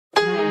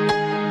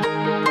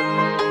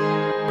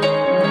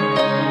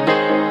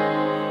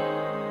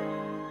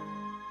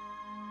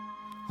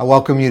I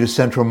welcome you to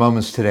Central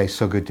Moments today.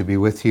 So good to be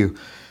with you.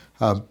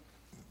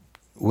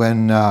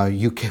 When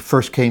you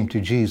first came to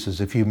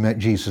Jesus, if you met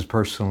Jesus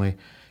personally,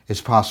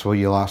 it's possible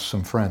you lost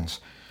some friends.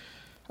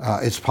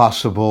 It's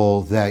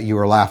possible that you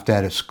were laughed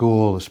at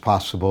school. It's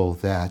possible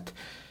that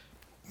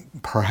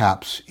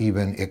perhaps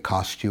even it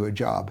cost you a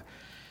job.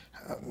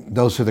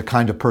 Those are the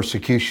kind of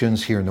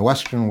persecutions here in the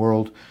Western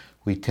world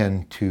we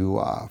tend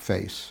to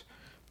face.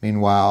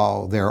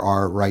 Meanwhile, there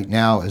are right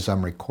now, as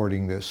I'm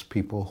recording this,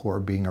 people who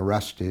are being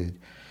arrested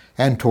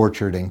and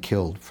tortured and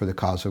killed for the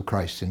cause of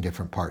Christ in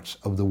different parts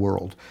of the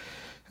world.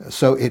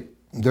 So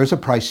there's a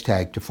price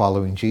tag to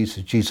following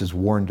Jesus. Jesus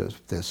warned us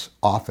this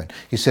often.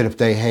 He said, if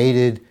they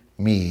hated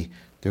me,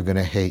 they're going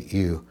to hate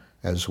you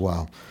as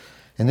well.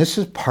 And this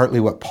is partly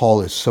what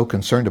Paul is so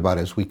concerned about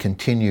as we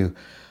continue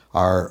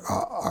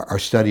our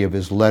study of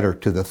his letter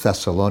to the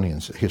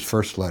Thessalonians, his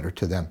first letter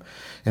to them.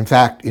 In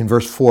fact, in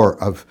verse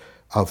 4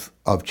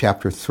 of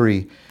chapter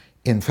 3,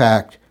 in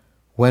fact,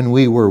 when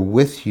we were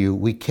with you,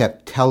 we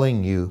kept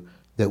telling you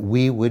that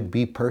we would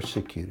be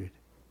persecuted.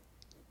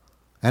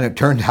 And it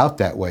turned out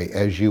that way,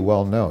 as you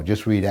well know.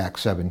 Just read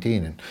Acts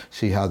 17 and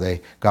see how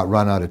they got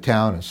run out of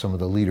town, and some of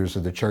the leaders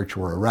of the church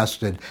were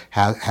arrested,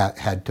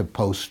 had to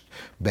post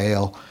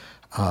bail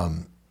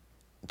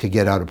to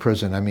get out of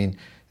prison. I mean,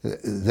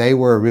 they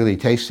were really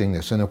tasting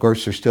this. And of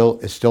course, it's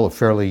still a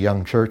fairly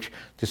young church.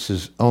 This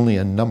is only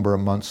a number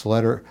of months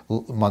later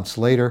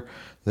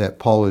that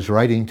Paul is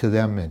writing to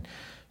them and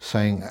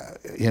saying,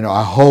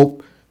 I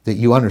hope that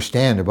you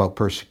understand about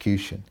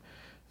persecution,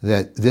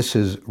 that this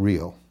is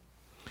real.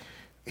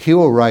 He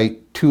will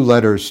write 2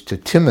 letters to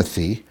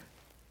Timothy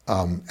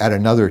at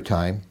another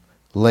time,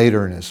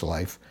 later in his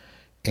life.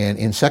 And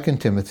in 2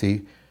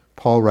 Timothy,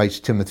 Paul writes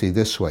Timothy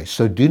this way,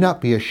 so do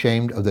not be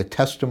ashamed of the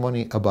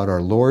testimony about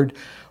our Lord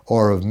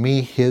or of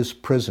me, his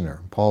prisoner.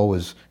 Paul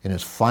was in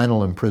his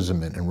final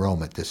imprisonment in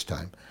Rome at this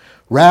time.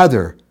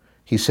 Rather,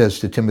 he says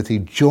to Timothy,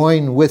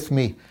 join with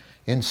me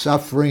in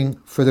suffering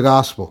for the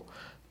gospel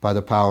by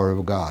the power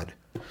of God.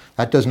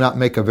 That does not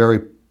make a very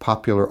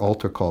popular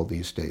altar call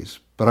these days.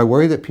 But I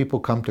worry that people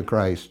come to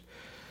Christ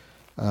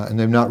and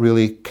they've not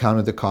really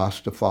counted the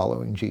cost of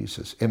following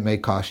Jesus. It may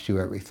cost you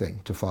everything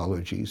to follow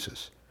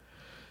Jesus.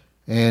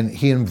 And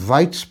he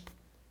invites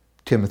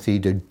Timothy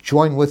to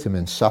join with him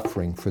in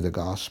suffering for the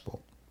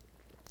gospel.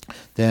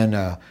 Then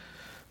a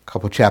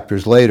couple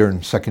chapters later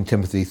in 2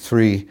 Timothy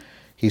 3,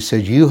 he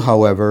says, you,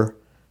 however,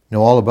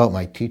 know all about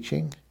my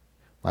teaching,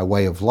 my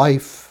way of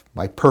life,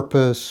 my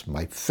purpose,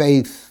 my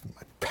faith,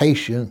 my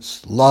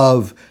patience,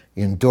 love,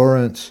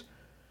 endurance,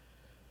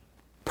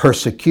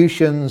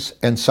 persecutions,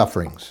 and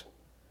sufferings.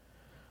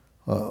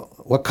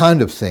 What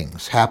kind of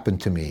things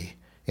happened to me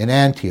in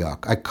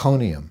Antioch,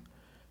 Iconium,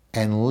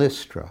 and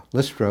Lystra?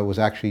 Lystra was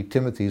actually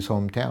Timothy's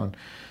hometown.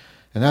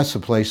 And that's the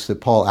place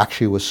that Paul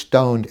actually was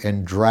stoned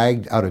and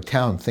dragged out of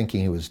town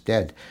thinking he was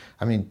dead.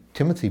 I mean,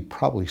 Timothy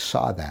probably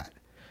saw that.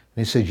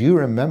 And he said, you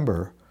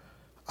remember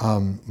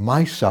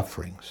my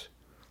sufferings,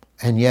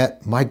 and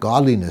yet my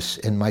godliness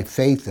and my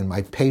faith and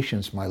my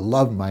patience, my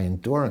love, my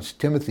endurance.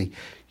 Timothy,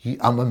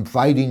 I'm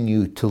inviting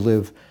you to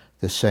live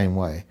the same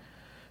way.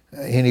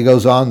 And he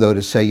goes on, though,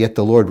 to say, yet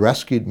the Lord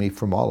rescued me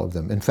from all of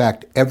them. In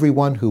fact,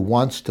 everyone who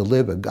wants to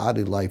live a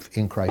godly life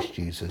in Christ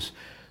Jesus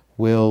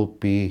will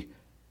be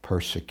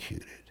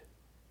persecuted.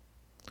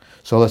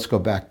 So let's go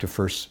back to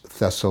 1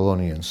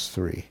 Thessalonians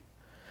 3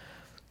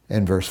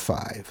 and verse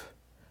 5.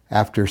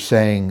 After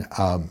saying,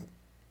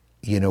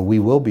 we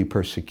will be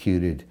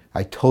persecuted,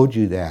 I told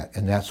you that,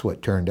 and that's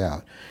what turned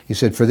out. He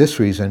said, for this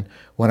reason,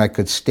 when I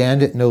could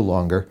stand it no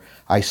longer,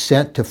 I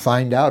sent to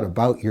find out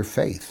about your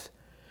faith.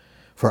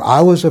 For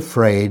I was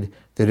afraid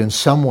that in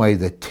some way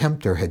the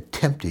tempter had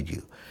tempted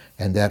you,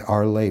 and that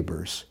our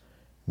labors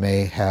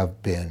may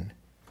have been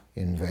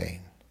in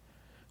vain.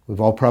 We've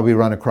all probably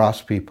run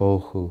across people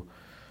who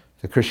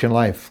the Christian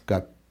life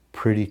got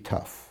pretty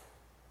tough.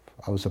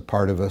 I was a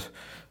part of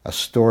a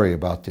story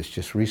about this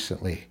just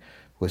recently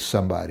with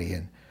somebody,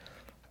 and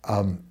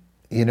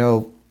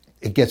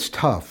it gets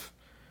tough.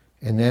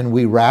 And then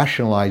we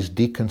rationalize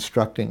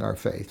deconstructing our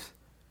faith.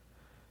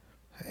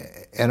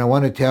 And I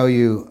want to tell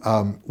you,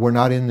 we're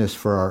not in this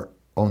for our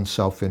own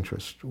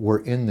self-interest.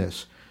 We're in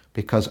this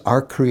because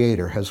our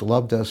Creator has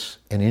loved us,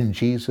 and in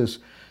Jesus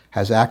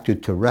has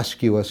acted to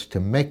rescue us, to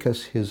make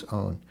us his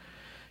own.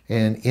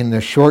 And in the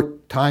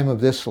short time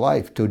of this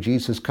life, till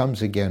Jesus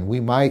comes again,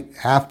 we might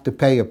have to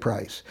pay a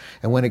price.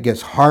 And when it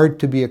gets hard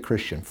to be a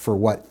Christian, for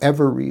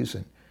whatever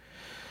reason,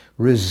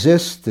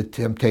 resist the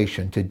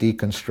temptation to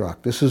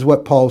deconstruct. This is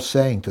what Paul's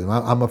saying to them.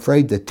 I'm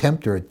afraid the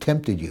tempter had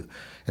tempted you,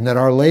 and that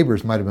our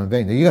labors might have been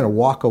vain. You're going to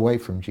walk away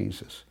from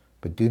Jesus,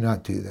 but do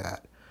not do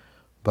that.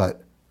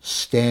 But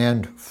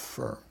stand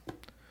firm.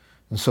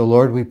 And so,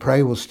 Lord, we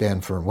pray we'll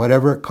stand firm,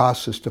 whatever it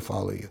costs us to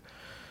follow you.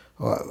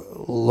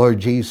 Lord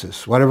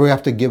Jesus, whatever we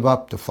have to give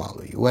up to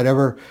follow you,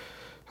 whatever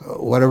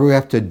we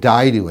have to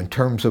die to in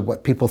terms of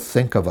what people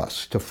think of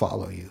us to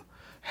follow you,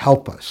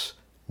 help us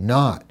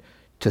not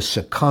to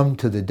succumb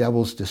to the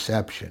devil's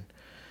deception,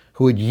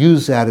 who would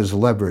use that as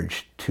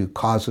leverage to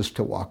cause us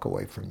to walk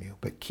away from you.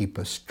 But keep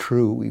us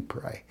true, we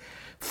pray.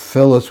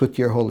 Fill us with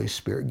your Holy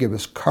Spirit. Give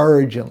us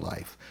courage in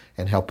life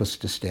and help us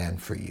to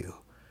stand for you.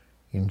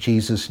 In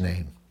Jesus'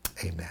 name,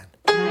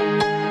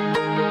 amen.